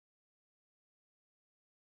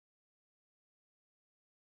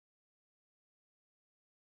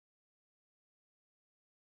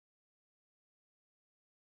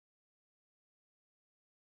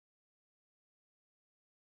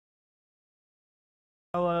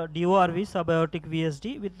DORV subaortic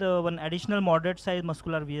VSD with one additional moderate size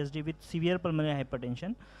muscular VSD with severe pulmonary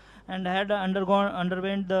hypertension, and I had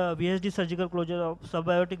underwent the VSD surgical closure of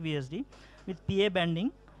subaortic VSD with PA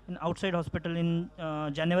banding in outside hospital in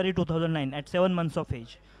January 2009 at 7 months of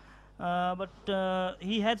age. But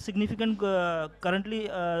he had significant, currently,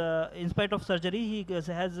 in spite of surgery, he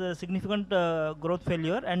has significant growth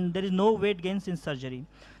failure, and there is no weight gain since surgery.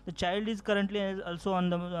 The child is currently also on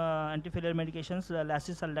the anti-failure medications,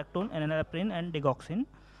 lacicaldactone, enalaprine, and digoxin.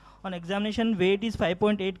 On examination, weight is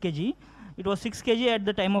 5.8 kg. It was 6 kg at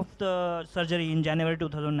the time of the surgery in January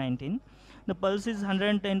 2019. The pulse is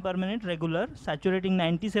 110 per minute, regular, saturating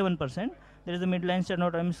 97%. There is a midline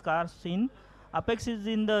sternotomy scar seen. Apex is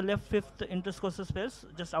in the left fifth intercostal space,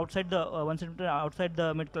 just outside the 1 centimeter outside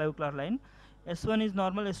the mid-clavicular line. S1 is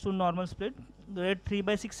normal, S2 normal split. Grade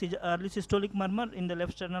 3/6 is early systolic murmur in the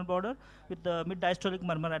left sternal border with the mid-diastolic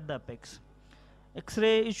murmur at the apex.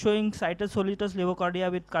 X-ray is showing situs solitus levocardia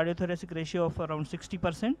with cardiothoracic ratio of around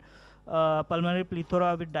 60%. Pulmonary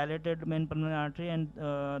plethora with dilated main pulmonary artery, and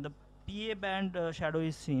the PA band shadow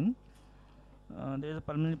is seen. There is a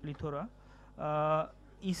pulmonary plethora.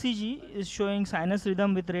 ECG is showing sinus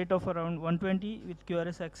rhythm with rate of around 120 with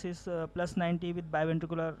QRS axis plus 90 with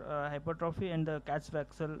biventricular hypertrophy, and the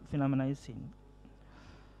Katz-Waxel phenomena is seen.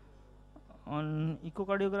 On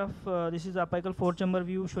echocardiograph, this is apical four-chamber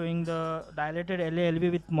view showing the dilated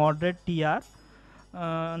LA-LV with moderate TR.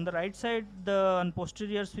 On the right side, on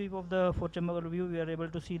posterior sweep of the four-chamber view, we are able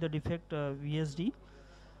to see the defect VSD.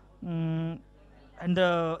 And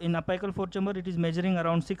in apical four-chamber, it is measuring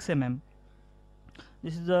around 6 mm.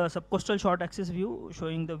 This is the subcostal short axis view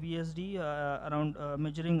showing the VSD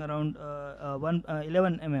measuring around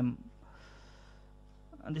 11 mm.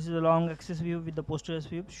 And this is a long axis view with the posterior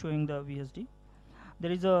sweep showing the VSD.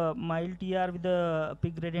 There is a mild TR with a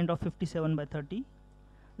peak gradient of 57/30.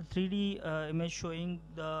 The 3D image showing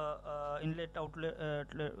the inlet outlet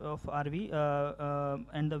of RV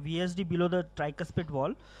and the VSD below the tricuspid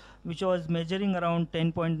wall, which was measuring around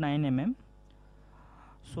 10.9 mm.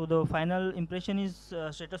 So the final impression is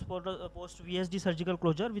status post VSD surgical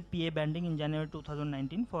closure with PA banding in January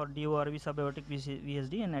 2019 for DORV subaortic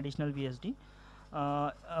VSD and additional VSD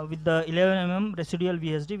with the 11 mm residual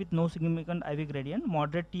VSD with no significant IV gradient,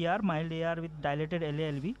 moderate TR, mild AR with dilated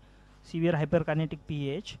LA-LV, severe hyperkinetic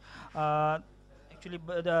PAH. Actually,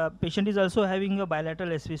 the patient is also having a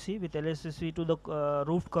bilateral SVC with LSVC to the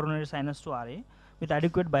roofed coronary sinus to RA with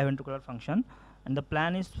adequate biventricular function. And the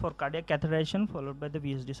plan is for cardiac catheterization followed by the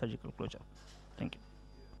VSD surgical closure. Thank you.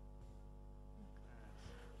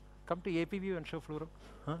 Come to AP view and show fluoro.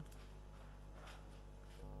 Huh?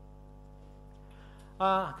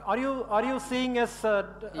 Are you seeing us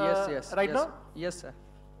yes, right now? Yes, sir.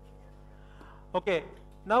 Okay.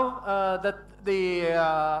 Now the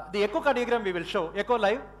echocardiogram we will show. Echo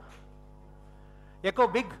live. Echo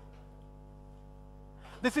big.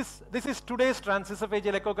 This is today's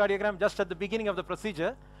transesophageal echocardiogram just at the beginning of the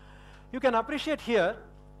procedure. You can appreciate here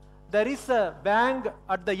there is a bang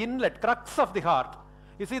at the inlet crux of the heart.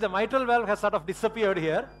 You see the mitral valve has sort of disappeared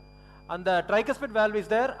here, and the tricuspid valve is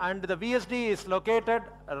there, and the VSD is located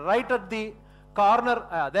right at the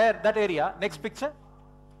corner there, that area. Next picture.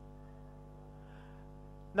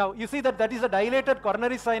 Now you see that is a dilated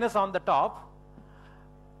coronary sinus on the top,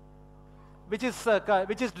 which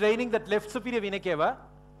is draining that left superior vena cava,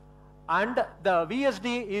 and the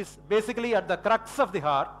VSD is basically at the crux of the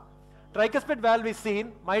heart. Tricuspid valve is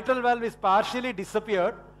seen, mitral valve is partially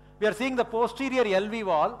disappeared. We are seeing the posterior LV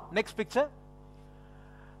wall. Next picture.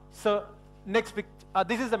 So next picture,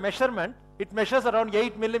 this is the measurement. It measures around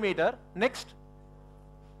 8 mm. Next.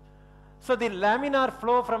 So the laminar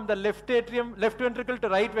flow from the left ventricle to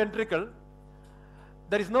right ventricle,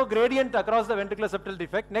 there is no gradient across the ventricular septal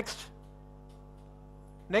defect. Next.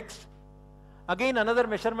 Next. Again another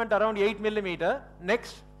measurement around 8 mm.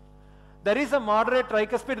 Next. There is a moderate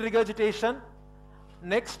tricuspid regurgitation.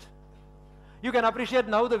 Next. You can appreciate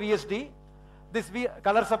now the VSD. This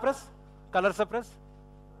color suppress. Color suppress.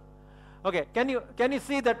 Okay. Can you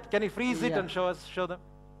see that? Can you freeze it and show them?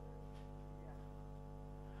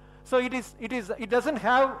 So it doesn't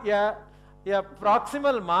have a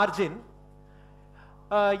proximal margin.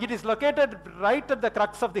 It is located right at the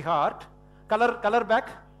crux of the heart. Color back.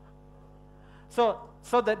 So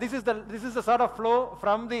this is the sort of flow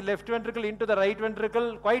from the left ventricle into the right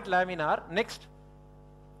ventricle, quite laminar. Next.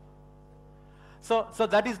 So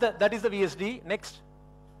that is the VSD. Next.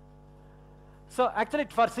 So actually,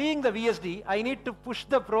 for seeing the VSD, I need to push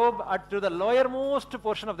the probe to the lowermost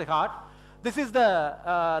portion of the heart. This is the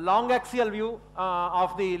long axial view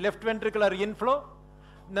of the left ventricular inflow.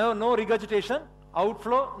 No regurgitation.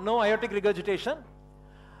 outflow, no aortic regurgitation.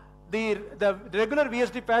 The regular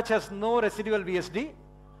VSD patch has no residual VSD.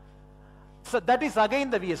 So that is again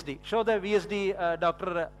the VSD. Show the VSD,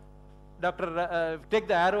 doctor, take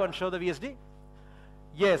the arrow and show the VSD.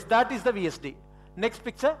 Yes, that is the VSD. Next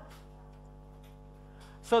picture.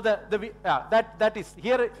 So that is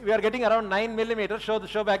here. We are getting around 9 millimeters.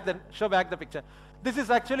 Show back the picture. This is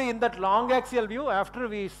actually in that long axial view. After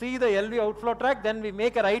we see the LV outflow tract, then we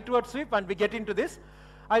make a rightward sweep and we get into this.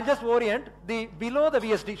 I'll just orient below the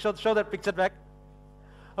VSD. Show that picture back.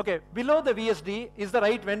 Okay, below the VSD is the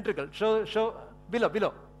right ventricle. Show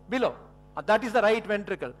below. That is the right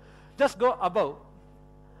ventricle. Just go above.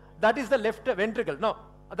 That is the left ventricle. No,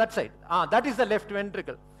 that side. That is the left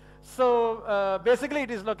ventricle. So basically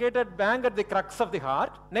it is located bang at the crux of the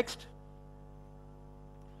heart. Next.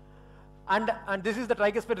 And this is the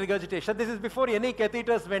tricuspid regurgitation. This is before any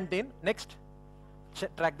catheters went in. Next.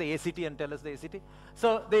 Track the ACT and tell us the ACT.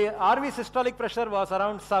 So the RV systolic pressure was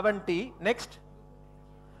around 70. Next.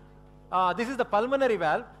 This is the pulmonary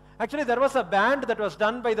valve. Actually, there was a band that was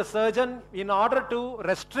done by the surgeon in order to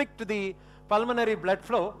restrict the pulmonary blood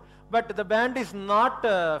flow, but the band is not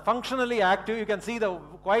functionally active. You can see the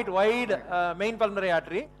quite wide main pulmonary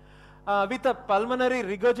artery with a pulmonary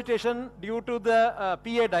regurgitation due to the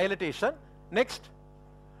PA dilatation. Next.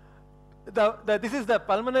 This is the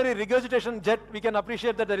pulmonary regurgitation jet. We can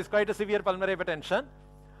appreciate that there is quite a severe pulmonary hypertension.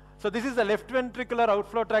 So this is the left ventricular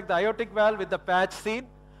outflow tract, the aortic valve with the patch seen.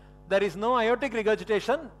 There is no aortic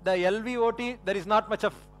regurgitation. The LVOT, there is not much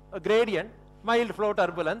of a gradient, mild flow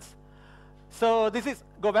turbulence. So this is,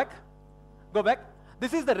 go back.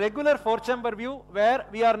 This is the regular 4-chamber view where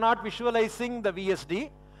we are not visualizing the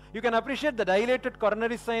VSD. You can appreciate the dilated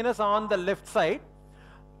coronary sinus on the left side.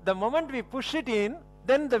 The moment we push it in,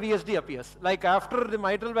 then the VSD appears, like after the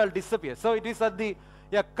mitral valve disappears. So it is at the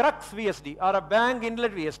crux VSD or a bang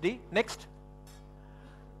inlet VSD. Next.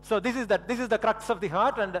 So this is the crux of the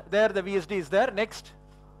heart, and there the VSD is there. Next.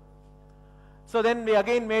 So then we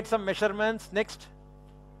again made some measurements. Next.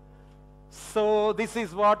 So this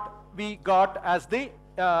is what we got as the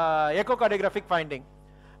echocardiographic finding.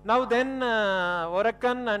 Now then,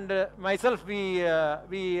 Orakan and myself, I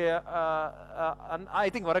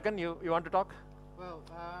think Orakan, you want to talk? Well,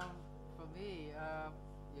 for me,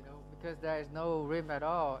 because there is no rim at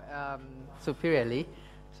all superiorly,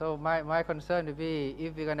 so my concern would be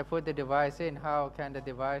if we're going to put the device in, how can the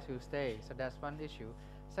device will stay? So that's one issue.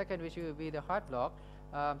 Second issue would be the heart block,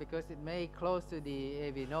 because it may close to the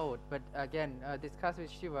AV node. But again, discuss with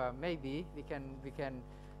Shiva. Maybe we can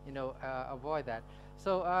avoid that.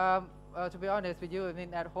 So to be honest with you, I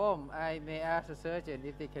mean, at home I may ask the surgeon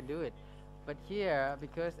if they can do it. But here,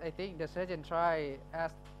 because I think the surgeon try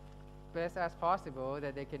as best as possible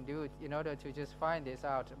that they can do it in order to just find this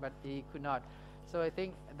out, but he could not. So I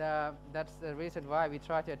think that's the reason why we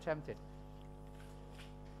try to attempt it.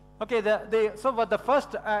 Okay, so what the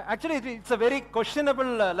first, actually it's a very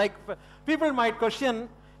questionable, like people might question,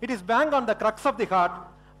 it is bang on the crux of the heart,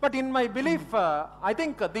 but in my belief, I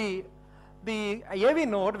think the AV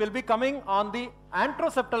node will be coming on the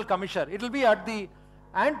anteroseptal commissure. It will be at the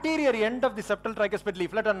anterior end of the septal tricuspid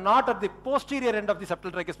leaflet and not at the posterior end of the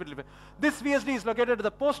septal tricuspid leaflet. This VSD is located at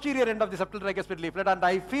the posterior end of the septal tricuspid leaflet, and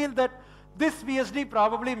I feel that this VSD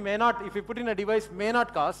probably may not, if we put in a device, may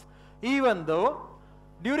not cause, even though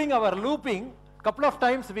during our looping, couple of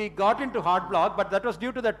times we got into heart block, but that was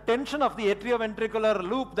due to the tension of the atrioventricular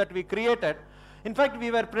loop that we created. In fact,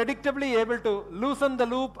 we were predictably able to loosen the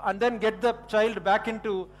loop and then get the child back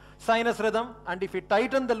into sinus rhythm, and if we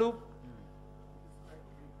tighten the loop,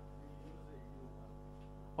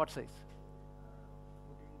 what size?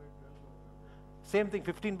 Same thing,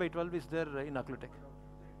 15 by 12 is there in Occlutech.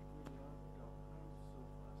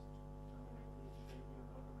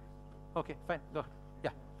 Okay, fine, go ahead. Yeah,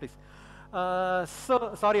 please.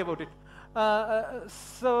 So, sorry about it.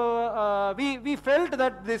 We felt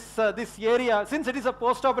that this area, since it is a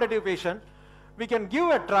post-operative patient, we can give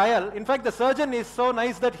a trial. In fact, the surgeon is so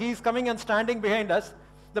nice that he is coming and standing behind us,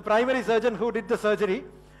 the primary surgeon who did the surgery.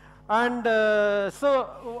 And I'll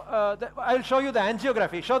show you the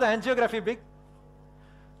angiography. Show the angiography big.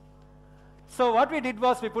 So what we did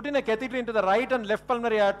was we put in a catheter into the right and left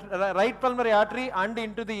pulmonary artery and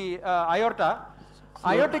into the aorta.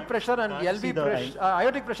 Aortic pressure and LV pressure,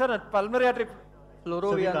 aortic pressure and pulmonary artery.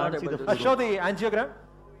 Show the angiogram.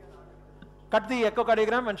 Cut the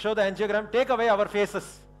echocardiogram and show the angiogram. Take away our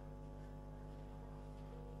faces.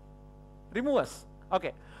 Remove us.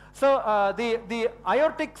 Okay. So the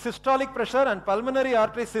aortic systolic pressure and pulmonary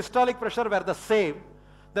artery systolic pressure were the same.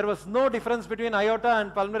 There was no difference between aorta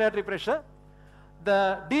and pulmonary artery pressure.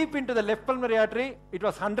 The deep into the left pulmonary artery, it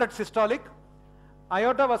was 100 systolic.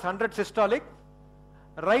 Aorta was 100 systolic.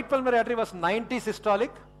 Right pulmonary artery was 90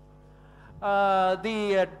 systolic.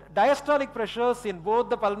 The diastolic pressures in both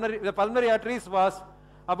the pulmonary arteries was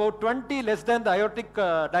about 20 less than the aortic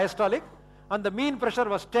diastolic, and the mean pressure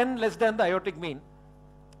was 10 less than the aortic mean.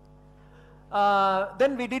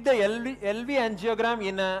 Then we did the LV angiogram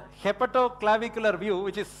in a hepatoclavicular view,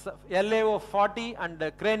 which is LAO 40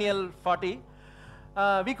 and cranial 40.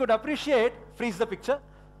 We could appreciate, freeze the picture.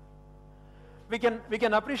 We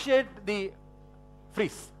can appreciate the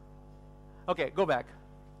freeze. Okay, go back,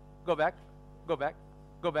 go back, go back,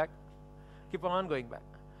 go back. Keep on going back.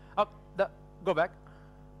 Go back.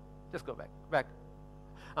 Just go back.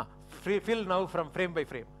 Fill now from frame by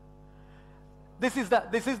frame. That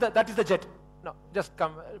is the jet. No, just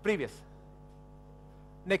come previous.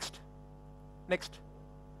 Next.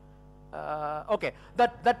 Okay,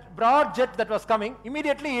 that broad jet that was coming,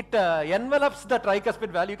 immediately it envelops the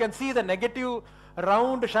tricuspid valve. You can see the negative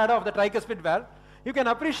round shadow of the tricuspid valve. You can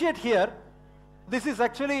appreciate here, this is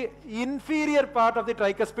actually inferior part of the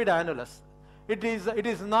tricuspid annulus. It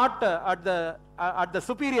is not at the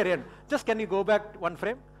superior end. Just can you go back one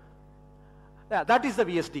frame? Yeah, that is the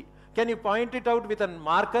VSD. Can you point it out with a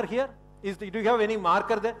marker here? Do you have any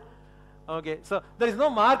marker there? Okay, so there is no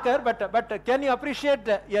marker, but can you appreciate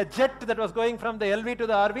a jet that was going from the LV to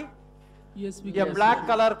the RV? Yes, we A can. black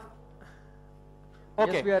color.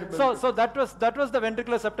 Okay, Yes, so that was the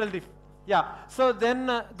ventricular septal. Yeah. So then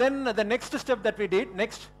the next step that we did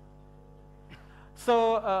next.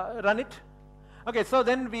 So run it. Okay. So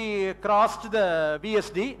then we crossed the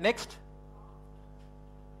VSD. Next.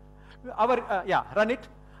 Run it.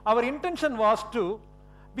 Our intention was to.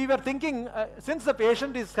 We were thinking, since the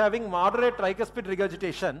patient is having moderate tricuspid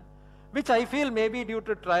regurgitation, which I feel may be due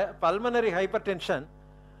to pulmonary hypertension,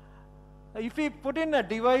 if we put in a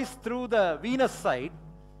device through the venous side,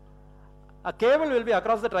 a cable will be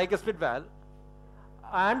across the tricuspid valve,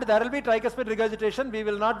 and there will be tricuspid regurgitation. We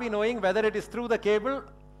will not be knowing whether it is through the cable,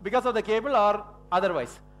 because of the cable, or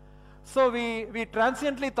otherwise. So we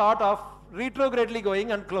transiently thought of retrogradely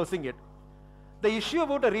going and closing it. The issue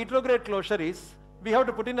about a retrograde closure is, we have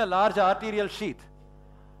to put in a large arterial sheath.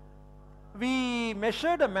 We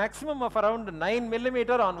measured a maximum of around 9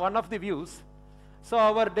 millimeter on one of the views. So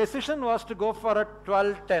our decision was to go for a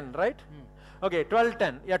 1210, right? Okay,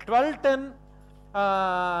 1210. Yeah, 1210.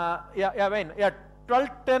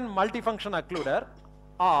 1210 multifunction occluder,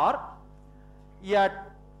 or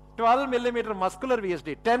 12 millimeter muscular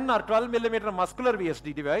VSD, 10 or 12 millimeter muscular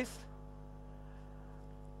VSD device.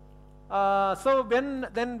 So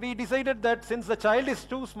then we decided that since the child is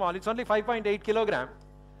too small, it's only 5.8 kilogram,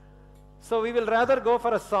 so we will rather go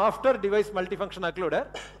for a softer device multifunction occluder.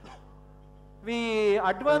 We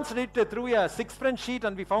advanced it through a 6 French sheet,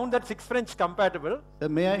 and we found that 6 French compatible.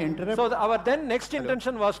 May I interrupt? So our then next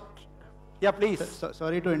intention was, yeah, please.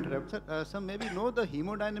 Sorry to interrupt, sir. Sir, maybe know the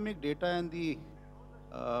hemodynamic data and the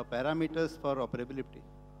parameters for operability.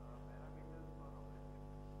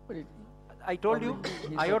 I told you,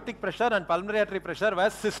 aortic pressure and pulmonary artery pressure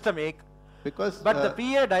was systemic. Because but the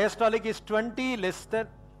PA diastolic is 20 less than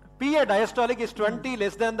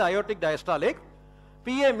the aortic diastolic.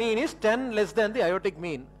 PA mean is 10 less than the aortic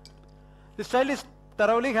mean. This child is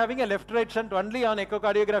thoroughly having a left-right shunt only on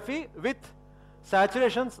echocardiography with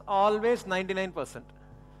saturations always 99%.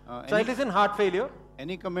 Child is in heart failure.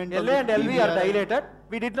 Any comment? LA and LV are dilated.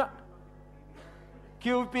 We did not.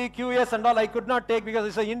 QP, QS and all I could not take because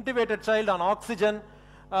it's an intubated child on oxygen.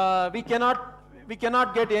 We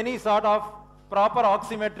cannot get any sort of proper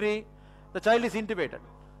oximetry. The child is intubated.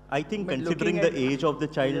 I think considering the age of the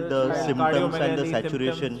child, the symptoms and the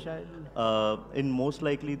saturation, in most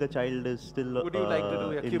likely the child is still Would you like to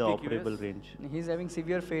do a in the QP, operable QS? range. He's having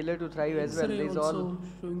severe failure to thrive as well. X-ray He's also all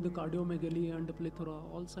showing the cardiomegaly and the plethora.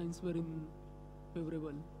 All signs were in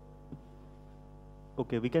favorable.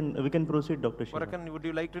 Okay, we can proceed, Dr. Shiva. Varakan, would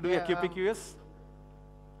you like to do a QP, QS?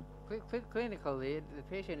 Clinically, the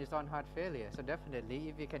patient is on heart failure, so definitely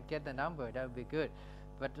if we can get the number, that would be good.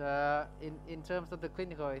 But in terms of the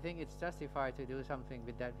clinical, I think it's justified to do something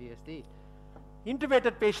with that VSD.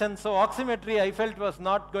 Intubated patient, so oximetry I felt was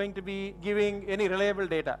not going to be giving any reliable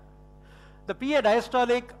data. The PA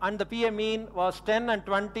diastolic and the PA mean was 10 and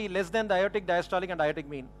 20 less than the aortic diastolic and aortic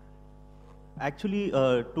mean. Actually,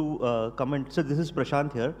 to comment, so this is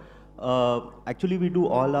Prashant here. Actually, we do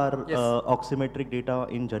all our Yes. oximetric data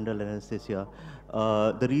in general anesthesia.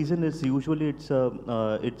 The reason is usually it's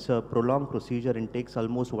a prolonged procedure and takes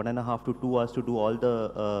almost 1.5 to 2 hours to do all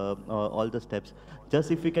the steps.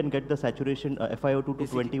 Just if we can get the saturation FiO2 to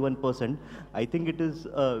 21%, I think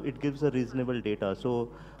it gives a reasonable data.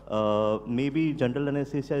 So maybe general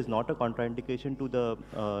anesthesia is not a contraindication to the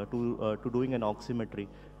to doing an oximetry.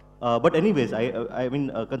 But anyways, I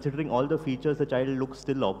mean considering all the features, the child looks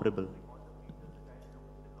still operable.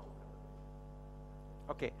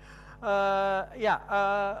 Okay.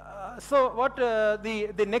 So what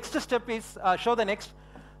the next step is, show the next.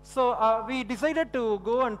 So we decided to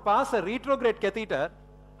go and pass a retrograde catheter.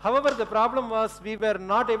 However, the problem was we were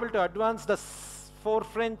not able to advance the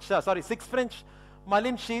 6 French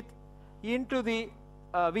Mullin sheath into the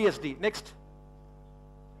VSD. Next.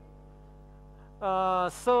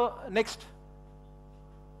 So next.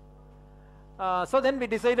 So then we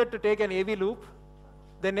decided to take an AV loop.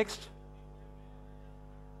 Then next.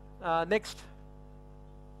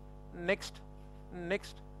 Next.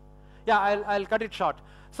 Yeah, I'll cut it short.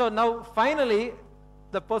 So now finally,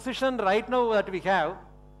 the position right now that we have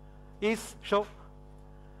is show.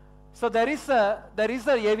 So there is a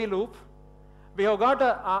AV loop. We have got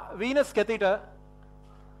a venous catheter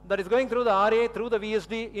that is going through the RA, through the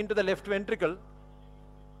VSD into the left ventricle.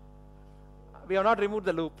 We have not removed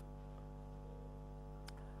the loop.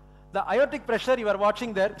 The aortic pressure you are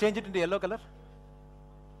watching there, change it into yellow color.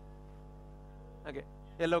 Okay,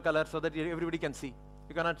 yellow color so that everybody can see.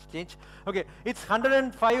 You cannot change. Okay, it's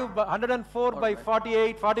 104 by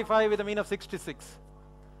 48, 45 with a mean of 66.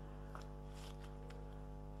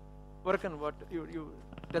 Varkan, what you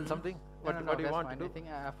tell something? What do you want to do? I think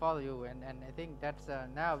I follow you, and I think that's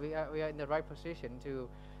now we are in the right position to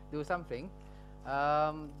do something.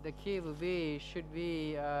 The key will be, should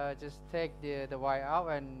we just take the wire out,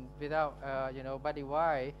 and without body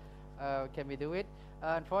wire, can we do it?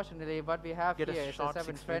 Unfortunately, what we have here is a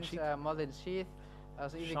 7 French Mullin sheath.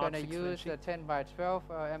 So if you're going to use the 10 by 12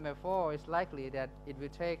 MF4, it's likely that it will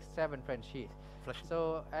take 7 French sheath.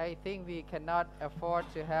 So I think we cannot afford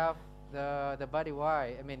to have the body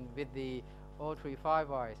wire, I mean with the 035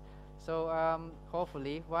 wires. So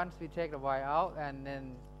hopefully once we take the wire out, and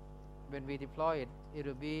then when we deploy it, it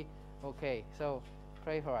will be okay. So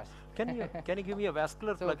pray for us. Can you give me a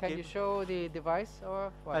vascular plug cable? So can you show the device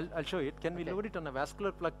or what? I'll show it. Can we load it on a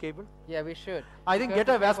vascular plug cable? Yeah, we should. I think get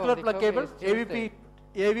a vascular plug cable,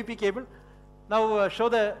 AVP cable. Now show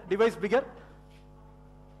the device bigger.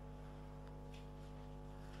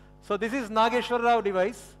 So this is Nageshwar Rao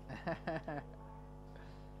device.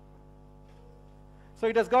 So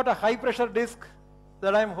it has got a high pressure disc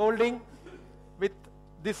that I am holding with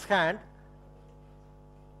this hand,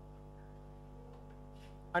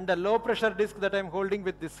 and a low pressure disc that I am holding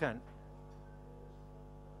with this hand.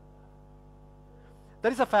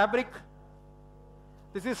 There is a fabric.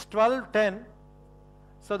 This is 12-10.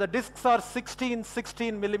 So the discs are 16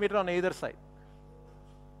 millimeter on either side.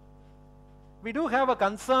 We do have a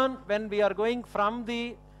concern when we are going from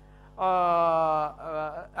the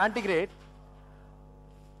antegrade.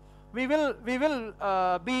 We will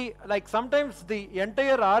be like, sometimes the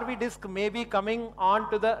entire RV disc may be coming on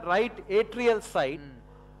to the right atrial side,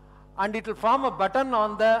 and it will form a button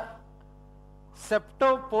on the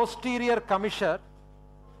septo-posterior commissure.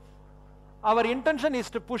 Our intention is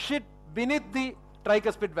to push it beneath the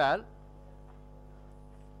tricuspid valve.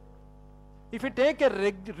 If you take a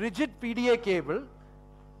rigid PDA cable,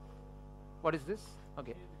 what is this?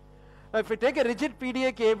 Okay. If you take a rigid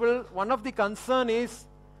PDA cable, one of the concern is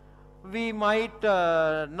we might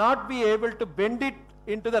not be able to bend it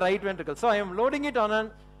into the right ventricle. So I am loading it on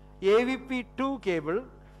an AVP2 cable.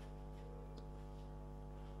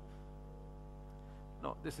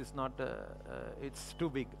 No, this is not, it's too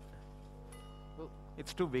big.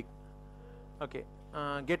 It's too big. Okay,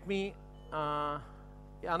 get me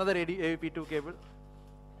another AVP2 cable.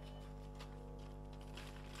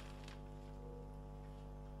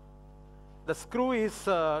 The screw is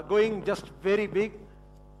going just very big.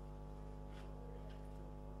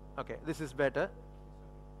 Okay, this is better.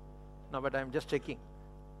 No, but I'm just checking.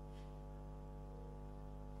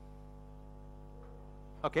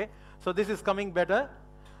 Okay, so this is coming better.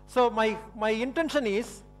 So my intention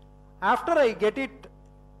is, after I get it,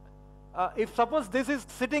 if suppose this is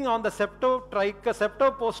sitting on the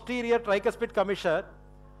septo-posterior tricuspid commissure,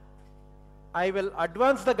 I will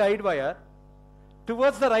advance the guide wire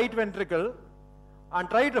towards the right ventricle and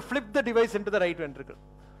try to flip the device into the right ventricle.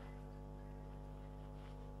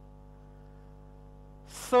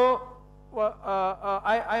 So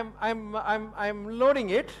I'm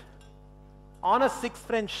loading it on a 6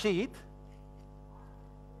 French sheath.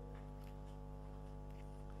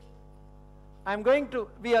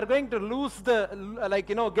 we are going to lose the,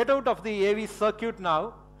 get out of the AV circuit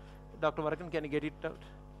now. Dr. Varakan, can you get it out?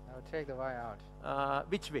 I'll take the wire out.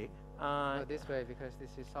 Which way? No, this way, because this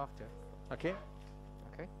is softer. Okay.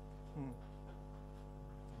 Okay? Hmm.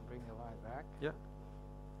 Bring the wire back. Yeah.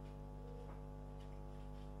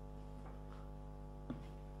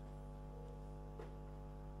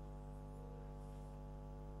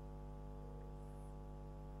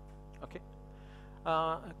 Okay.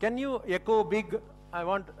 Can you echo big? I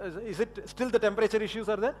want, is it still the temperature issues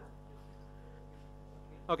are there?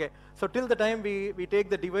 Okay. So till the time we take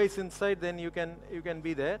the device inside, then you can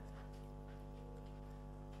be there.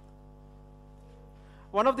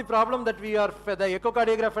 One of the problem that the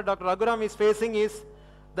echocardiographer Dr. Raghuram is facing is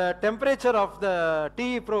the temperature of the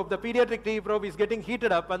TE probe, the pediatric TE probe is getting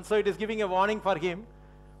heated up, and so it is giving a warning for him.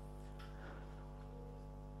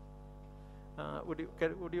 Would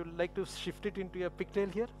you like to shift it into a pigtail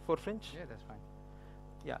here for French? Yeah, that's fine.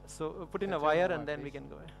 Yeah, so put in a wire and then we can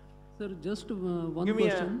go ahead. Sir, just one Give me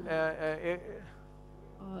question.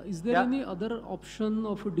 Is there Yeah. any other option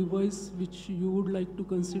of a device which you would like to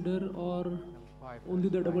consider, or only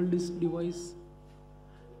the double disc device?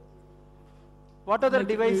 What other Like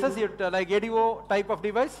devices, like ADO type of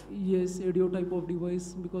device? Yes, ADO type of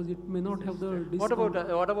device, because it may not have the disc. What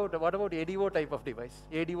about ADO type of device?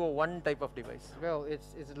 ADO1 type of device? Well,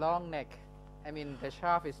 it's long neck. I mean, the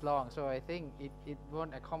shaft is long, so I think it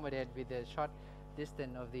won't accommodate with the short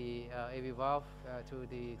distance of the AV valve to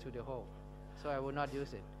the hole. So I will not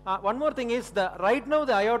use it. One more thing is, right now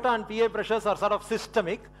the aorta and PA pressures are sort of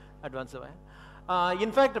systemic. Advance away.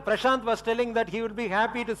 In fact, Prashant was telling that he would be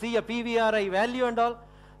happy to see a PVRI value and all.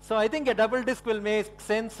 So I think a double disc will make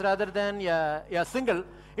sense rather than a single.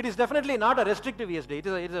 It is definitely not a restrictive VSD. It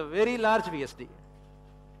is a very large VSD.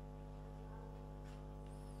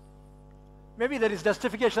 Maybe there is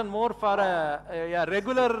justification more for a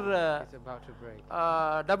regular It's about to break.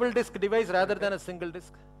 double disc device rather than a single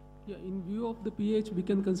disc. Yeah, in view of the pH, we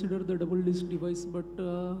can consider the double disc device, but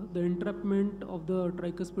the entrapment of the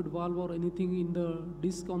tricuspid valve or anything in the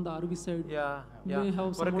disc on the RV side may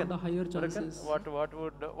have some of the higher chances.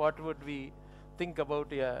 What would we think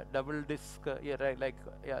about a double disc?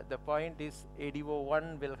 The point is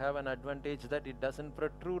ADO1 will have an advantage that it doesn't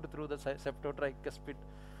protrude through the septotricuspid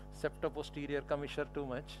septoposterior commissure too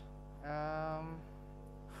much.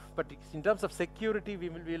 But in terms of security, we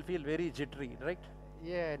will feel very jittery, right?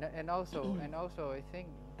 Yeah, and also I think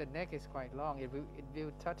the neck is quite long. It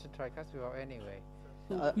will touch the tricuspid valve anyway.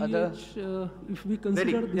 So pH, if we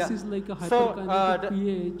consider Ready? this Yeah. is like a So, hyperkinetic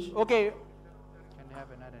pH. Okay. Can you have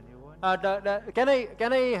another new one?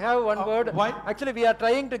 Can I have one word? why? Actually, we are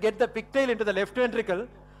trying to get the pigtail into the left ventricle.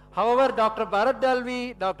 However, Dr. Bharat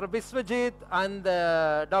Dalvi, Dr. Biswajit, and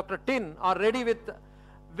Dr. Tin are ready with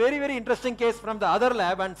very, very interesting case from the other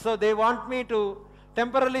lab, and so they want me to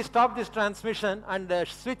temporarily stop this transmission and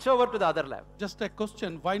switch over to the other lab. Just a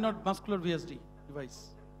question, why not muscular VSD device?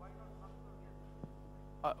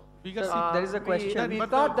 Bigger seat. There is a question. We But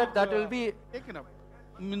thought that will be... taken up.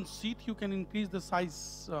 Means seat you can increase the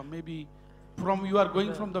size, maybe from you are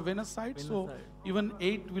going from the venous side, so even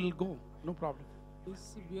 8 will go, no problem.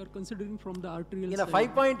 This we are considering from the arterial In a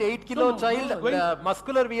side. 5.8 kilo No, child, going the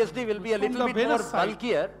muscular VSD will be a from little the bit more venous side.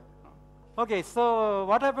 bulkier. Okay, so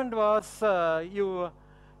what happened was you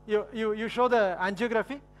show the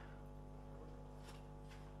angiography.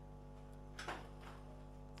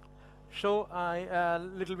 Show a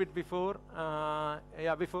little bit before,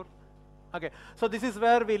 before. Okay, so this is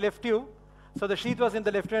where we left you. So the sheath was in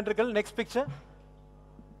the left ventricle. Next picture.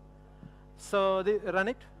 So run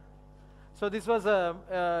it. So this was a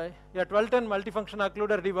 1210 multifunction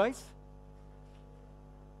occluder device.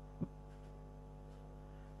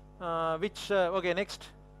 Okay, next.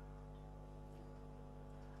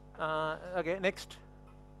 Okay, next.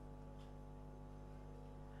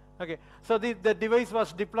 Okay, so the device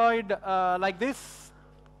was deployed like this.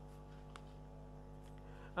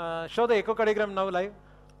 Show the echocardiogram now live.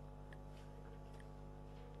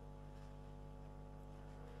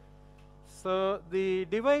 So the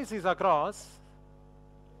device is across.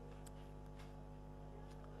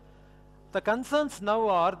 The concerns now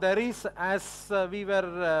are, there is, as we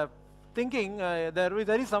were thinking, there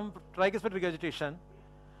is some tricuspid regurgitation.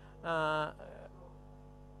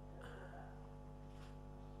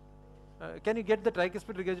 Can you get the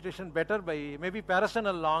tricuspid regurgitation better by maybe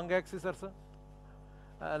parasternal long axis or so?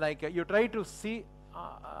 Like you try to see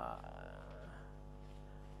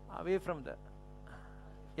away from the,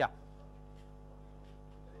 yeah.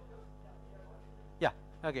 Yeah,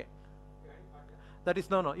 okay. That is,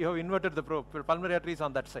 no, you have inverted the probe. Pulmonary artery is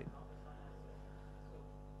on that side.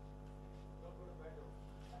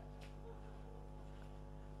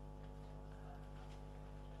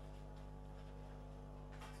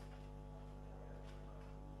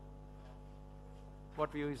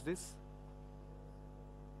 What view is this?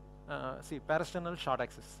 See, parasternal short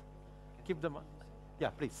axis. Keep them. Yeah,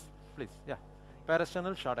 please, yeah.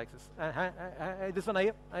 Parasternal short axis. This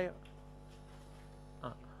one,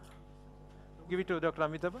 give it to Dr.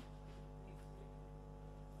 Amitabh.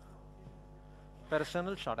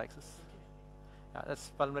 Parasternal short axis. Yeah,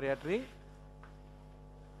 that's pulmonary artery.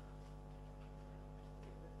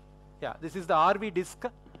 Yeah, this is the RV disc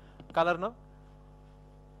color now.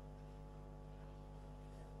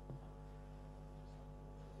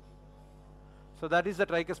 So that is the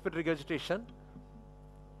tricuspid regurgitation.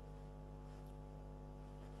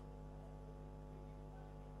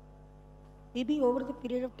 Maybe over the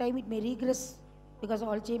period of time it may regress because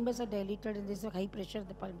all chambers are dilated and there is a high pressure in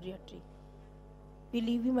the pulmonary artery. We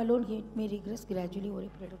leave him alone, he may regress gradually over a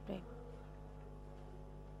period of time.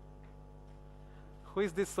 Who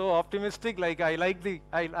is this so optimistic? Like I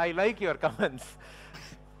like your comments.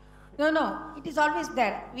 No, it is always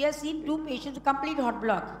there. We have seen 2 patients complete heart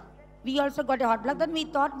block. We also got a heart block. Then we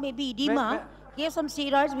thought maybe edema. Gave some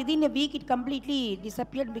steroids. Within a week, it completely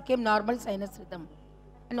disappeared, became normal sinus rhythm.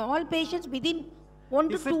 And all patients within 1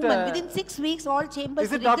 to 2 months, within 6 weeks, all chambers.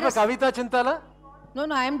 Is it Dr. Kavita Chintala? No,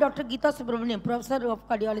 I am Dr. Geeta Subramaniam, Professor of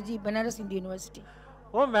Cardiology, Banaras Hindu University.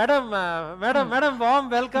 Oh, madam, warm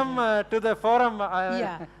welcome to the forum.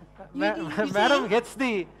 Yeah. Madam gets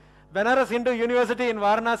the Banaras Hindu University in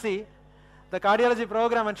Varanasi, the cardiology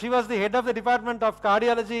program, and she was the head of the department of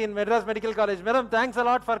cardiology in Madras Medical College. Madam, thanks a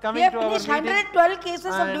lot for coming to our meeting. We finished 112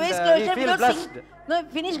 cases of device closure. No,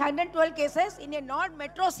 finished 112 cases in a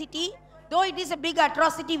non-metro city, though it is a big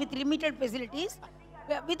atrocity with limited facilities,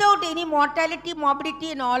 without any mortality,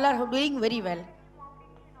 morbidity, and all are doing very well.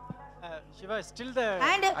 Shiva is still there.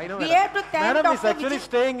 And we have to thank Madam Dr. is actually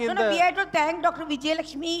staying in the... we have to thank Dr.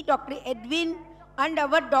 Vijayalakshmi, Dr. Edwin, and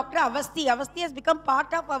our Dr. Avasti. Avasti has become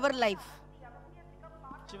part of our life.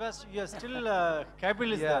 Shiva, you are still,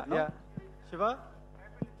 cable is there, no? Yeah. Shiva?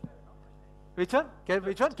 Which one?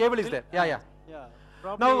 Cable is there. Yeah.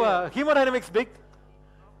 Probably, Now, hemodynamics big.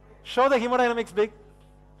 Show the hemodynamics big.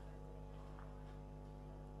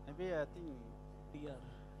 Maybe I think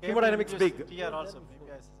TR. Hemodynamics big. TR also.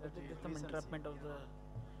 Some entrapment of the...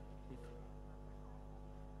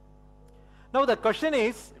 Now the question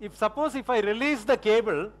is, suppose if I release the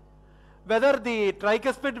cable, whether the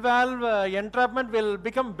tricuspid valve entrapment will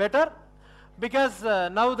become better, because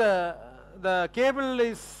now the cable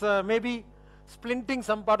is maybe splinting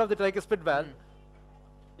some part of the tricuspid valve.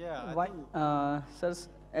 Yeah. Why, sir,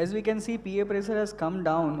 as we can see, PA pressure has come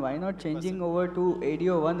down. Why not changing over to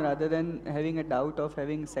ADO1 rather than having a doubt of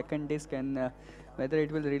having second disc and whether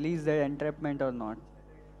it will release the entrapment or not?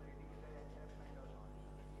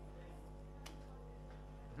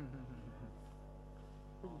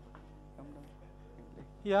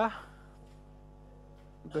 Yeah.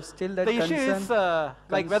 Because still that the issue is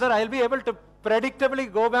like whether I'll be able to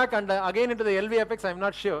predictably go back and again into the LV apex. I'm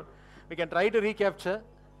not sure. We can try to recapture.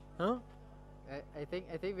 Huh? I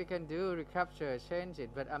think we can do recapture, change it,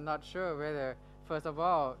 but I'm not sure whether, first of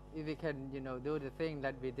all, if we can, do the thing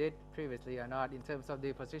that we did previously or not in terms of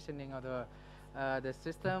the positioning of the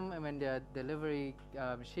system, the delivery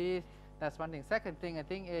sheath. That's one thing. Second thing, I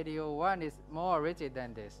think ADO1 is more rigid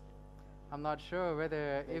than this. I'm not sure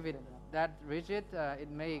whether if it that rigid, it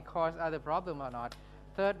may cause other problem or not.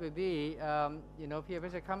 Third would be, PA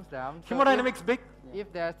pressure comes down. Hemodynamics big.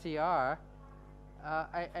 If there's TR,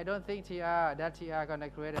 I don't think that TR gonna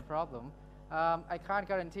create a problem. I can't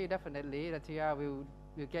guarantee definitely that TR will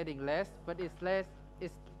getting less, but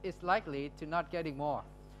it's likely to not getting more.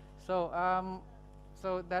 So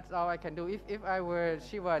so that's all I can do. If I were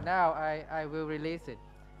Shiva now, I will release it.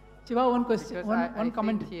 Shiva, one question, because one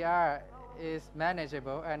comment. TR is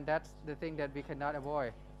manageable, and that's the thing that we cannot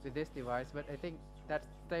avoid with this device. But I think that's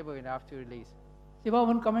stable enough to release. Shiva,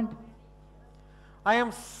 one comment. I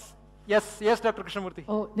am. Yes, Dr. Krishnamurthy.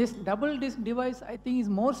 Oh, this double disc device I think is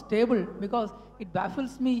more stable because it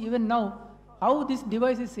baffles me even now how this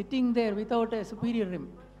device is sitting there without a superior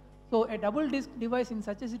rim. So a double disc device in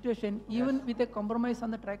such a situation, even with a compromise on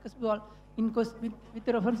the tricuspid wall, with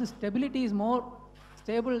the reference to stability is more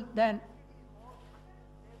stable than.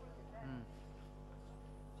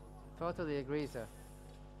 Totally agree, sir.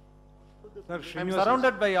 I'm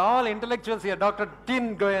surrounded by all intellectuals here. Dr.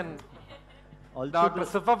 Tin Goyen. Dr.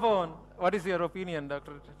 Supapon, what is your opinion,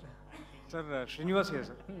 Dr. Sir, Srinivas here,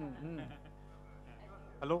 sir.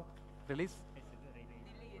 Hello? Release?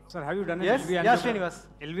 Sir, have you done yes? LV angiogram? Yes, Srinivas.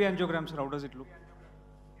 LV angiogram, sir, how does it look?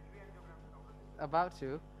 About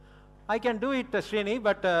to. I can do it, Srini,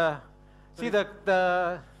 but see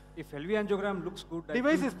if LV angiogram looks good.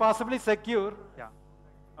 Device is possibly secure. Yeah.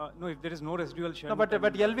 No, if there is no residual shunt. No, but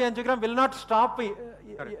LV angiogram will not stop.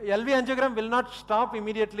 LV angiogram will not stop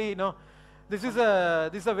immediately. You know, this is a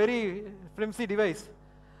very flimsy device.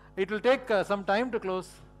 It will take some time to close.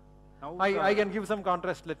 Now I can give some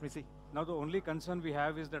contrast. Let me see. Now the only concern we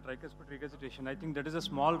have is the tricuspid regurgitation. I think that is a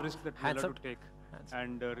small risk that we have to take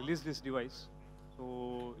and release this device.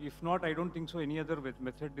 So if not, I don't think so any other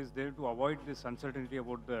method is there to avoid this uncertainty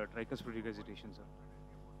about the tricuspid regurgitation, sir.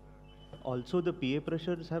 Also, the PA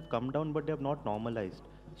pressures have come down, but they have not normalized.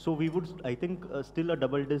 So we would, I think, still a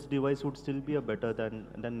double disc device would still be a better than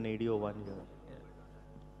an ADO1 here.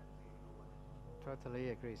 Totally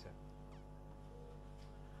agree, sir.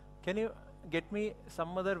 Can you get me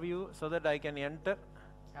some other view so that I can enter?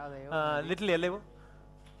 LAO, little LAO.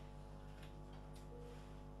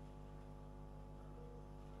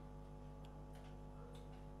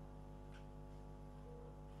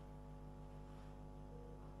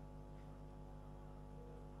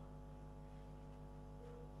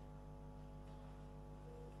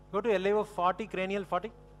 Go to LAO 40, cranial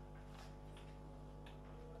 40.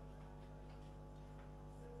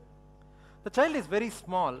 The child is very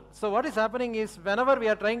small. So what is happening is whenever we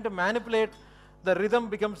are trying to manipulate, the rhythm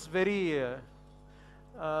becomes very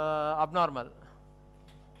abnormal.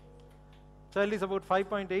 Child is about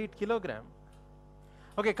 5.8 kilogram.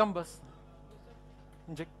 Okay, come bus.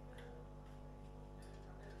 Inject.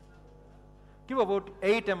 Give about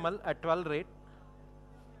 8 ml at 12 rate.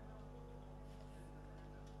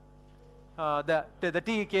 The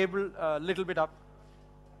T cable little bit up.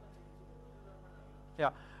 Yeah,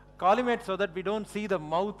 collimate so that we don't see the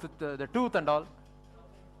mouth, the tooth and all.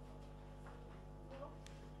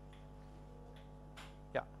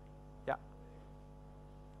 Yeah, yeah,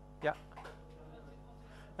 yeah.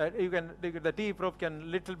 You can the T probe can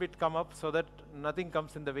little bit come up so that nothing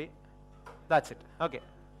comes in the way. That's it. Okay.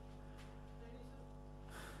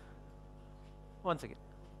 Once again.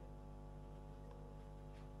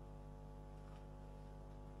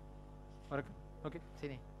 Okay.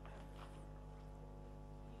 Sini.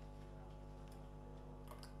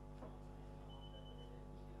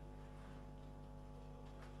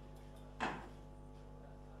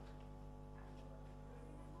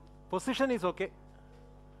 Position is okay,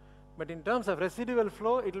 but in terms of residual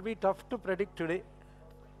flow, it will be tough to predict today.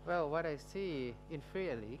 Well, what I see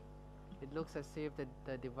inferiorly, it looks as if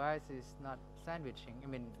the device is not sandwiching. I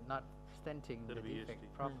mean, not stenting the defect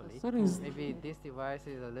properly. Maybe this device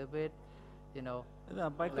is a little bit, you know,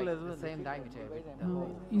 like the same diameter.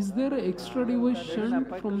 Is there an extra device shunt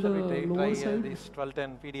from the lower side? This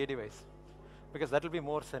 1210 PDA device, because that will be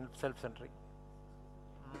more self-centric.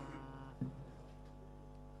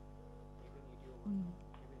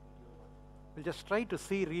 We'll just try to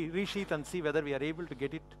see, resheath and see whether we are able to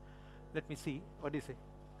get it. Let me see. What do you say?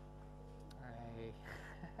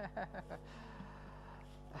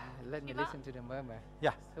 Let me listen to the murmur.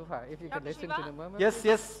 Yeah. So far, if you can listen to the murmur. Yes,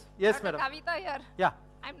 madam. Kavita here. Yeah.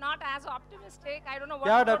 I'm not as optimistic. I don't know what.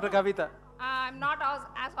 Yeah, Dr. Kavita. I'm not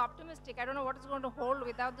as optimistic. I don't know what is going to hold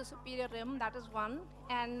without the superior rim. That is one.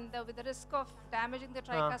 And with the risk of damaging the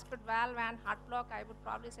tricuspid valve and heart block, I would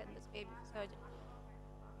probably send this baby to surgery.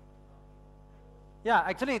 Yeah,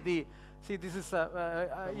 actually, this is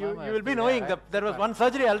you will be knowing that there was one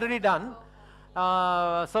surgery already done.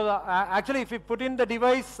 Actually, if you put in the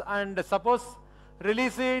device and suppose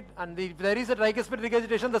release it, and if there is a tricuspid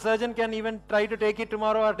regurgitation, the surgeon can even try to take it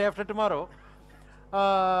tomorrow or day after tomorrow.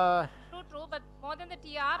 True, but more than the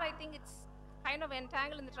TR, I think it's kind of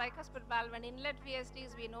entangled in the tricuspid valve, and inlet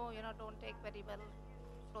VSDs we know, don't take very well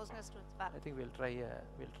closeness to its valve. I think we'll try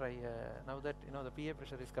now that the PA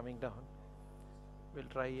pressure is coming down. We'll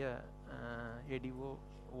try ADO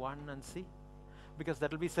 1 and see, because that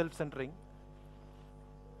will be self-centering.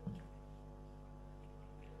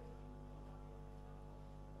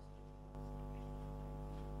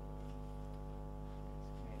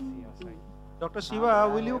 Dr. Shiva,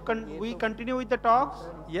 will you we continue with the talks?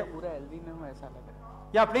 Yeah.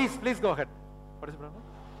 Yeah, please go ahead. What is the problem?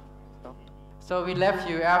 So we left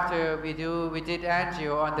you after we did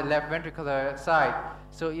angio on the left ventricular side.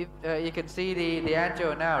 So if you can see the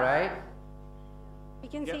angio now, right? We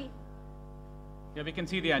can see. Yeah, we can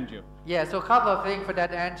see the angio. Yeah, so a couple of things for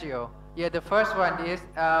that angio. Yeah, the first one is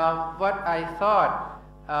what I thought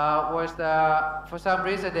was for some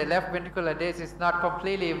reason the left ventricular disc is not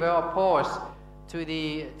completely well opposed to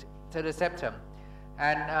the septum.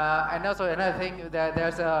 And also another thing, that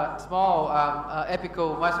there's a small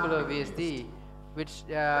apical muscular VSD, which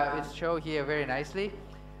is shown here very nicely.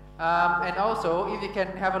 And also, if you can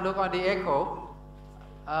have a look on the echo,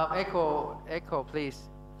 echo, please.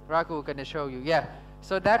 Raghu going to show you. Yeah.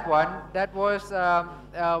 So that was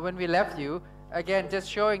when we left you. Again, just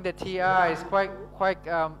showing the TR is quite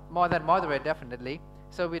more than moderate, definitely.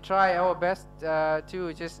 So we try our best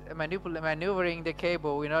to just maneuvering the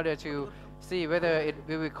cable in order to see whether it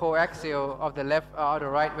will be coaxial of the left or the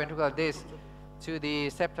right ventricular disc to the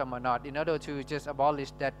septum or not, in order to just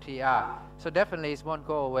abolish that TR. So definitely it won't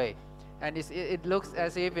go away. And it looks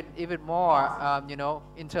as if it even more, you know,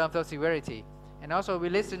 in terms of severity. And also we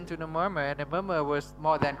listened to the murmur, and the murmur was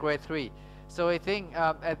more than grade 3. So I think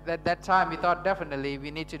at that time we thought definitely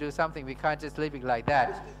we need to do something. We can't just leave it like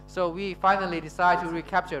that. So we finally decided to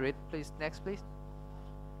recapture it. Please, next please.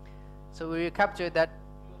 So we recaptured that.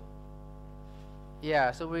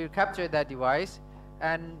 Yeah, so we recaptured that device.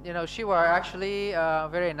 And you know, Shiva actually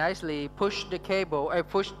very nicely pushed the cable,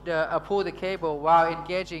 pulled the cable while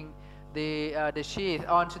engaging the sheath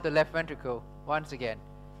onto the left ventricle once again.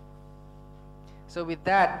 So with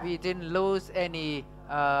that, we didn't lose any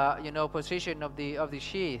you know, position of the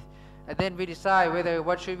sheath. And then we decide whether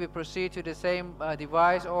what should we proceed to the same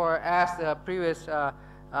device, or as the previous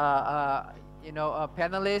you know,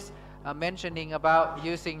 panelists mentioning about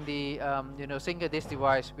using the you know, single disc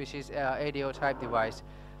device, which is ADO type device.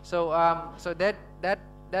 So so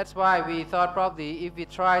that's why we thought probably if we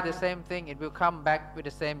try the same thing, it will come back with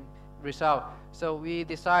the same result. So we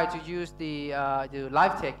decided to use the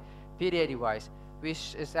LifeTech PDA device,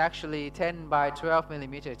 which is actually 10 by 12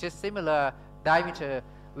 millimeters, just similar diameter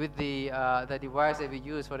with the device that we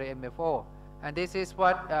use for the MF4. And this is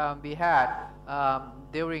what we had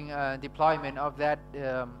during deployment of that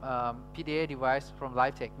PDA device from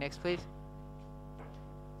LifeTech. Next, please.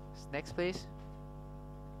 Next, please.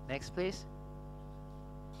 Next, please.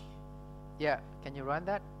 Yeah, can you run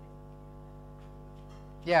that?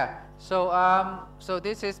 Yeah, so so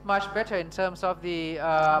this is much better in terms of the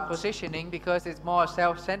positioning, because it's more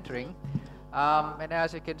self-centering. And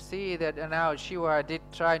as you can see that now Shiva did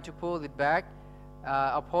try to pull it back,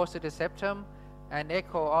 opposed to the septum, and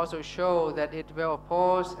echo also show that it will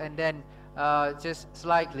oppose, and then just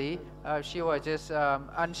slightly Shiva just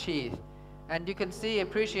unsheathed. And you can see,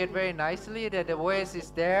 appreciate very nicely that the waist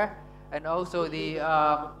is there, and also the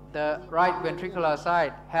right ventricular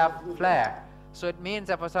side have flare. So it means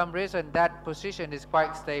that for some reason that position is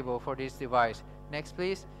quite stable for this device. Next,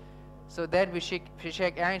 please. So then we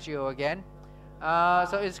check angio again.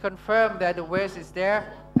 So it's confirmed that the waist is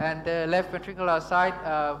there, and the left ventricular side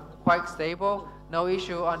quite stable, no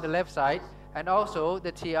issue on the left side, and also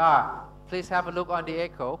the TR. Please have a look on the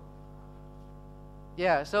echo.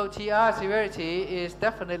 Yeah, so TR severity is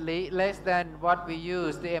definitely less than what we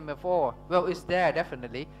use the MF4. Well, it's there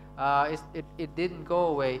definitely. It didn't go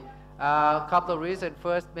away. A couple of reasons.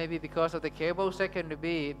 First, maybe because of the cable. Second, to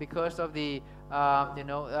be because of the you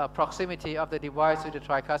know, proximity of the device to the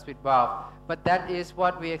tricuspid valve. But that is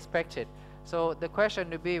what we expected. So the question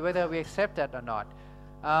to be whether we accept that or not.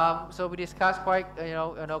 So we discussed quite you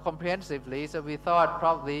know comprehensively. So we thought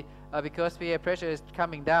probably because PA pressure is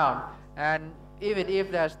coming down, and even if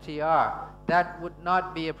there's TR, that would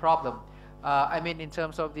not be a problem. I mean, in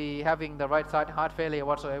terms of the having the right side heart failure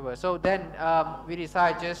whatsoever. So then we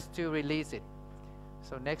decide just to release it.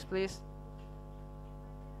 So next, please.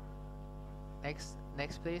 Next,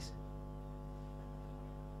 please.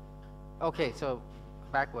 Okay, so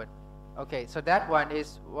backward. Okay, so that one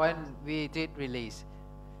is when we did release.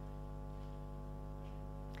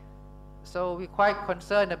 So we're quite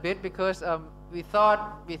concerned a bit, because we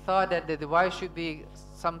thought that the device should be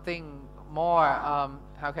something more,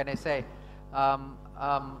 how can I say,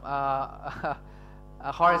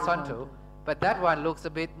 horizontal, but that one looks a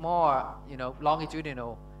bit more, you know,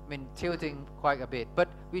 longitudinal. I mean, tilting quite a bit. But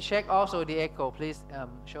we check also the echo. Please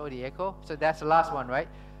show the echo. So that's the last one, right?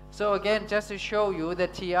 So again, just to show you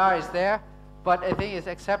that TR is there, but I think it's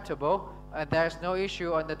acceptable, and there's no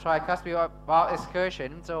issue on the tricuspid valve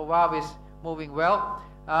excursion. So valve is moving well.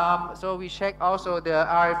 So we check also the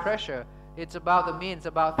RA pressure. It's about the mean, it's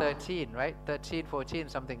about 13, right? 13, 14,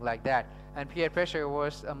 something like that. And PA pressure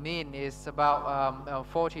was a mean is about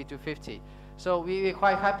 40 to 50. So we're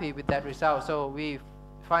quite happy with that result. So we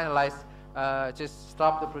finalized, just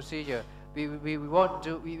stop the procedure. We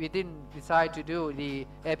didn't decide to do the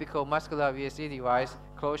apical muscular VSD device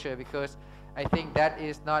closure, because I think that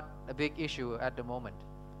is not a big issue at the moment.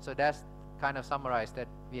 So that's kind of summarized that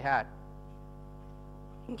we had.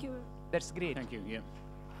 Thank you. That's great. Thank you. Yeah.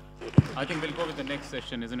 I think we'll go with the next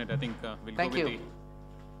session, isn't it? I think we'll go with the.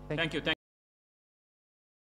 Thank you.